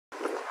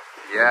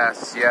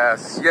Yes,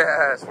 yes,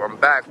 yes. I'm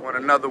back on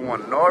another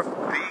one. North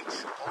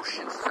Beach,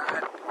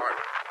 Oceanside Park.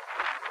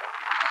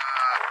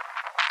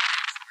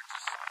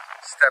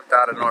 Stepped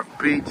out of North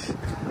Beach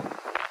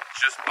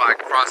just by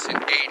crossing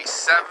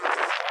 87th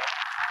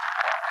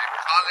and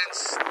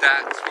Collins.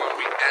 That's when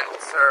we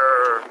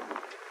enter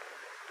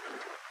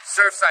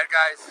Surfside,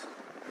 guys.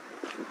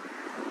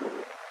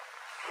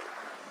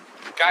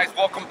 Guys,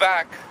 welcome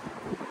back.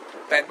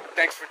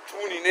 Thanks for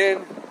tuning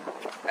in.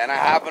 And I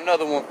have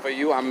another one for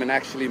you. I'm in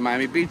actually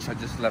Miami Beach. I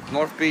just left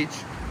North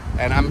Beach.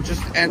 And I'm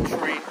just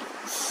entering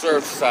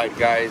Surfside,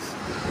 guys.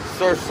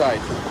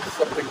 Surfside.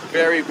 Something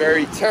very,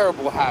 very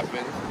terrible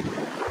happened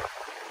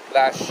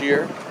last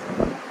year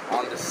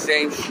on the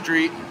same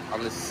street,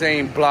 on the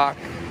same block.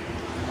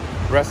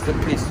 Rest in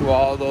peace to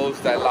all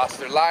those that lost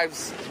their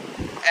lives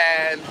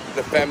and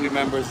the family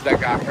members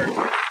that got hurt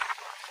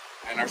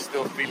and are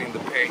still feeling the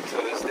pain to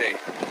this day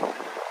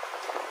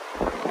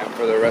and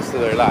for the rest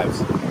of their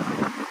lives.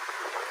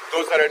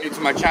 Those that are new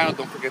to my channel,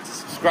 don't forget to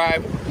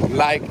subscribe,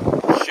 like,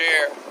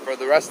 share. For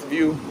the rest of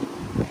you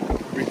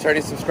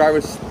returning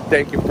subscribers,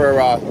 thank you for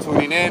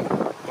tuning in.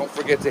 Don't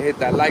forget to hit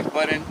that like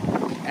button.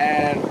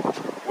 And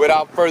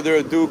without further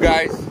ado,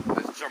 guys,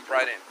 let's jump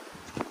right in.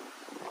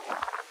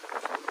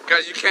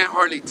 Guys, you can't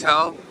hardly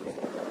tell.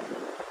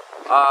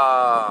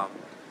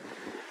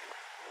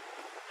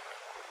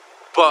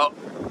 But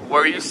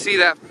where you see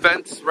that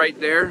fence right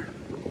there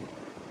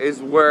is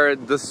where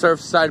the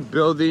Surfside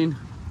building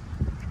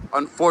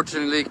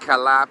unfortunately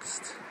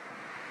collapsed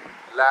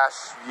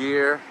last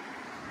year,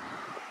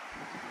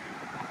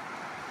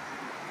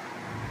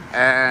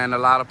 and a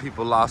lot of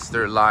people lost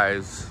their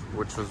lives,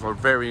 which was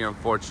very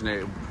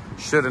unfortunate.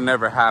 Should have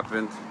never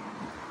happened.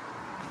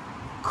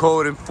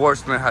 Code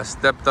enforcement has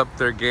stepped up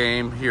their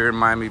game here in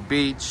Miami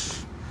Beach,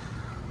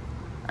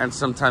 and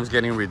sometimes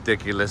getting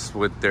ridiculous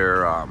with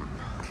their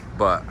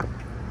but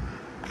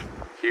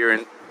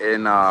here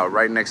in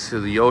right next to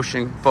the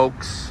ocean,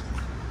 folks,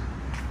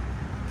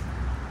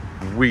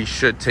 we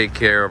should take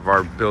care of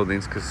our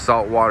buildings because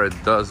salt water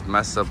does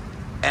mess up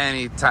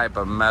any type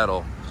of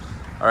metal.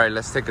 All right,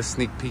 let's take a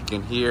sneak peek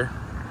in here,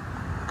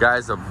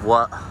 guys, of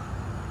what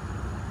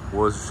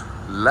was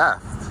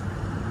left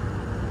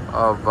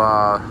of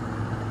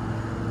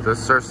the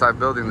Surfside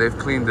building. They've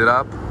cleaned it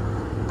up,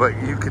 but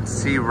you can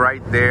see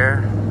right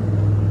there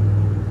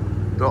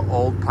the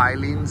old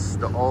pilings,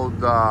 the old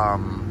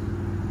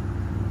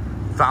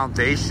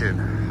foundation,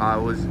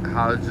 how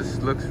it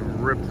just looks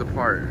ripped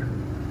apart.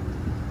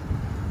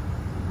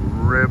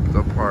 Ripped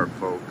apart,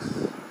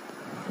 folks.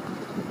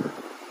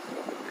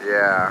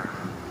 Yeah.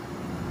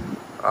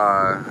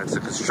 It's a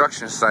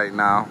construction site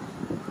now.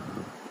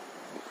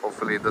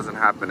 Hopefully it doesn't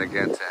happen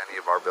again to any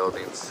of our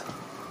buildings.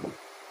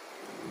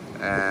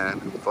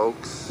 And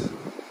folks,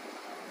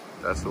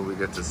 that's what we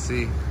get to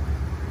see.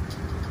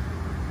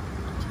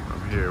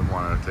 I'm here,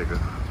 wanted to take a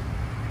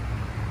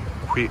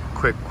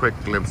quick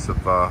glimpse of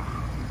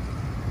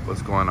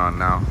what's going on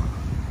now.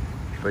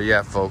 But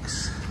yeah,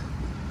 folks,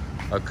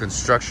 a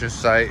construction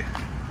site,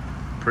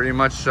 pretty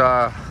much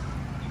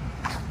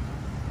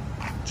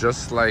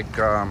just like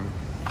let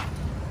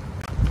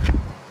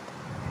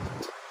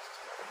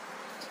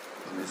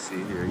me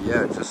see here,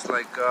 yeah, just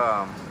like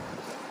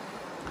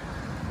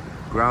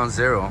Ground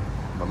Zero,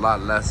 a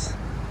lot less,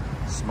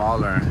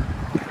 smaller,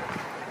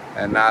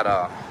 and not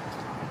a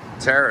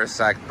terrorist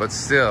act, but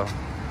still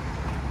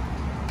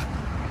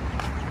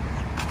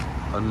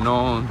a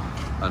known.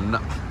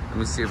 Let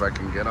me see if I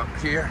can get up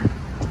here.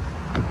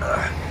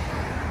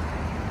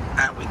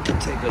 And we can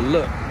take a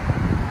look.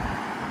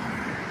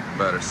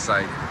 Better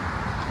sight.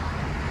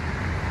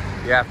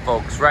 Yeah,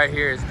 folks, right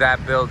here is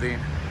that building.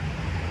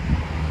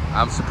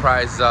 I'm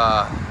surprised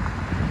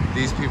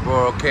these people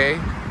are okay.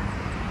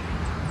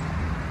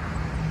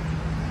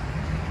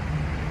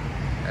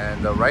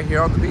 And right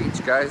here on the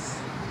beach, guys,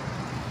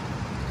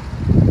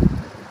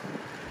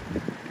 you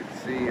can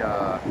see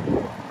the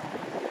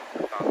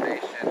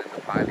foundation and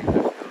the pilings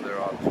are still there,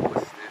 all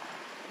twisted.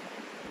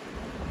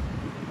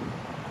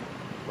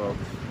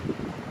 Folks,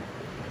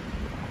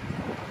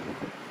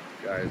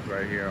 guys,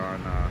 right here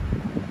on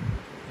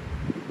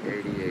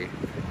 88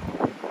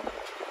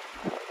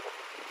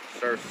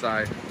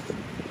 Surfside.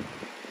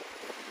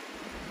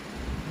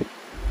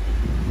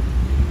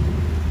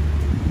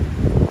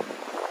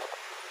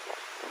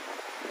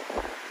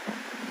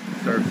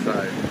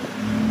 Surfside,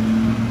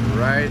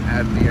 right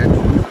at the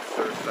entrance of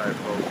Surfside,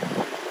 folks.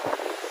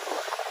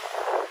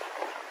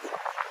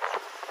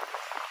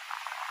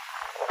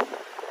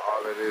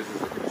 All it is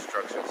a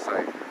construction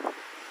site.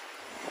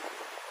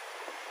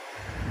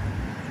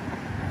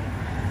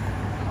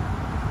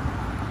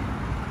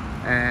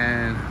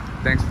 And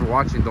thanks for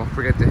watching. Don't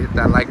forget to hit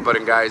that like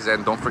button, guys,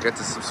 and don't forget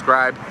to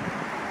subscribe,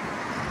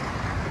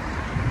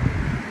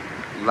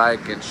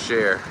 like, and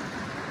share.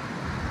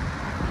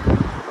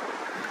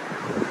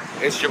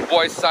 It's your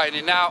boy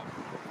signing out.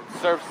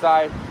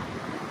 Surfside,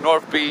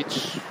 North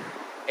Beach,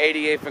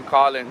 88th and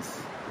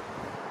Collins.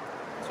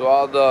 To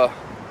all the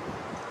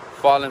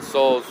fallen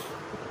souls,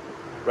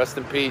 rest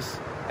in peace.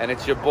 And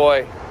it's your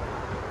boy,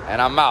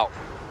 and I'm out.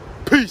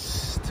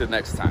 Peace till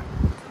next time.